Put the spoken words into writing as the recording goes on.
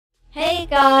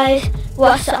Guys,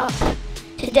 what's up?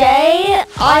 Today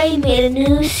I made a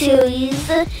new series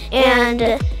and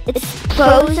it's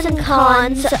pros and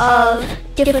cons of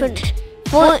different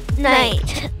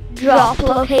Fortnite drop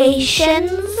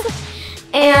locations,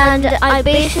 and I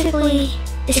basically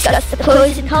discussed the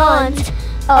pros and cons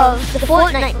of the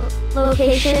Fortnite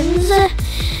locations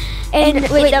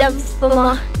and rate them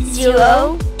from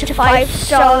 0 to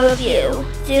 5-star review.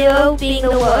 0 being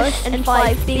the worst and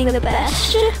 5 being the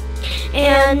best.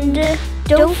 And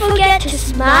don't forget to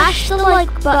smash the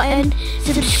like button,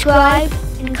 subscribe,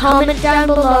 and comment down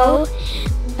below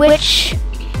which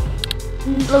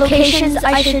locations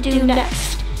I should do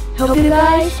next. Hope you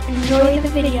guys enjoy the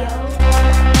video.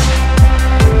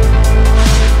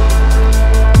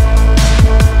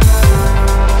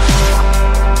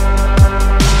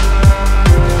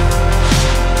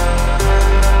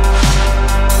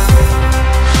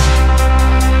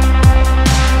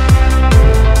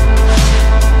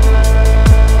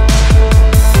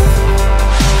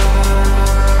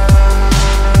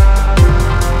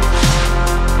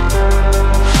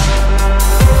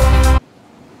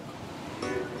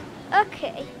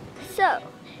 Okay, so,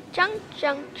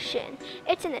 Junction.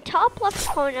 It's in the top left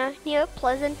corner near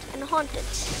Pleasant and Haunted,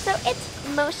 so it's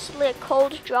mostly a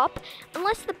cold drop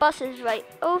unless the bus is right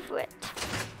over it.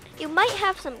 You might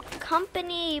have some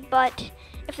company, but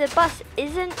if the bus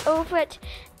isn't over it,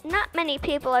 not many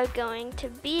people are going to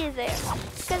be there,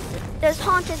 because there's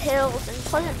Haunted Hills and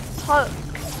Pleasant Park,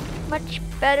 much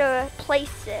better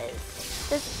places.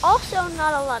 There's also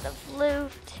not a lot of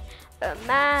loot or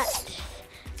mats,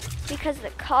 because the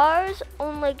cars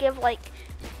only give like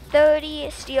 30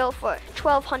 steel for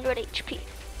 1200 HP.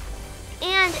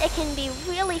 And it can be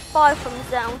really far from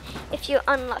zone if you're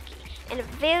unlucky, and a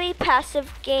very passive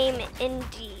game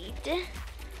indeed.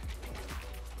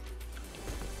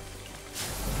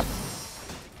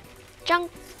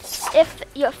 If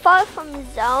you're far from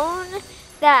zone,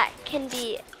 that can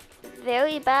be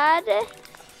very bad,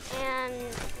 and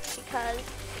because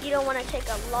you don't want to take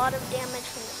a lot of damage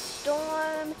from the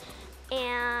storm,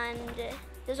 and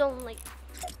there's only,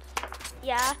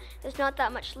 there's not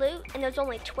that much loot, and there's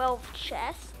only 12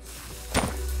 chests.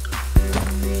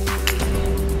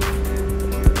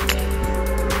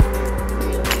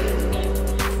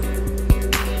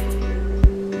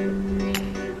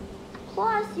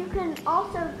 Plus, you can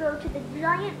also go to the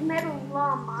giant metal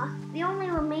llama, the only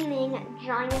remaining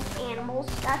giant animal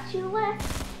statue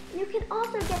left. You can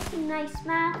also get some nice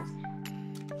mats,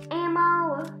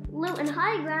 ammo, loot, and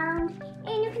high ground,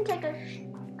 and you can take a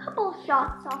couple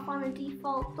shots off on a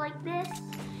default like this.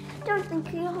 Don't think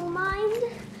he'll mind,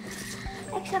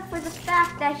 except for the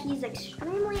fact that he's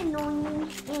extremely annoying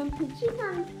and he keeps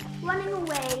on running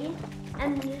away,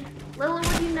 and little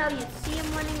would you know, you'd see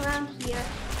him running around here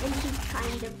and he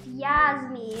kind of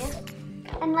yas me.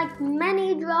 And like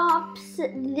many drops,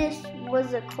 this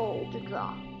was a cold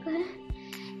drop.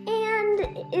 And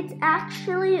it's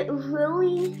actually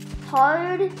really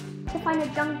hard to find a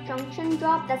Junction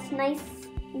drop that's nice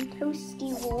and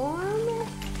toasty warm.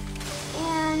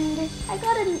 And I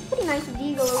got a pretty nice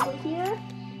deagle over here.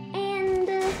 And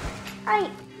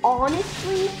I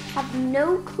honestly have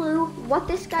no clue what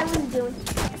this guy was doing.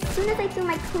 As soon as I threw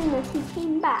my cleaner, he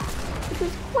came back, which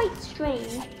was quite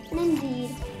strange. And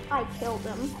indeed, I killed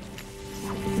him.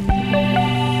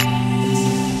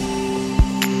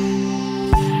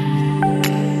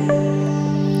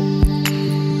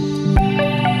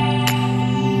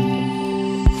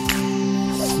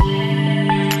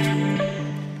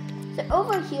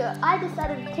 Over here, I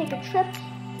decided to take a trip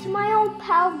to my old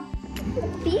pal,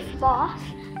 Beef Boss,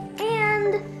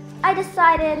 and I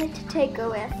decided to take a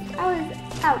risk. I was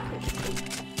out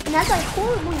and as I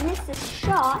horribly missed this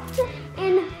shot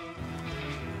and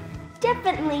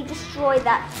definitely destroyed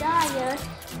that Dire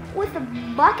with a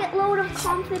bucket load of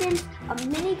confidence, a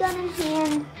minigun in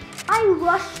hand, I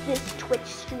rushed this Twitch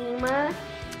streamer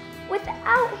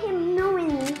without him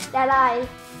knowing that I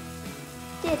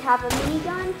did have a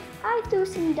minigun. I threw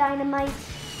some dynamite,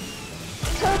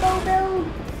 turbo build,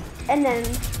 and then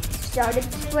started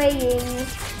spraying.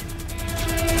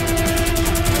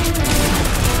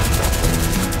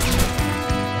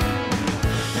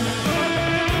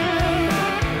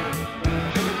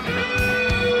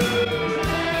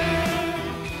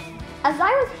 As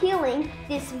I was healing,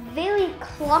 this very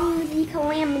clumsy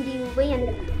calamity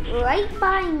ran right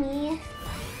by me,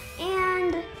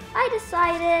 and I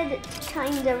decided to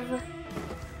kind of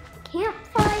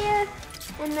campfire,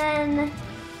 and then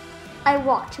I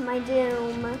walked to my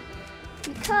doom.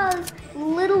 Because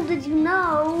little did you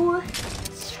know,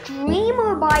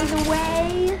 streamer by the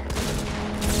way,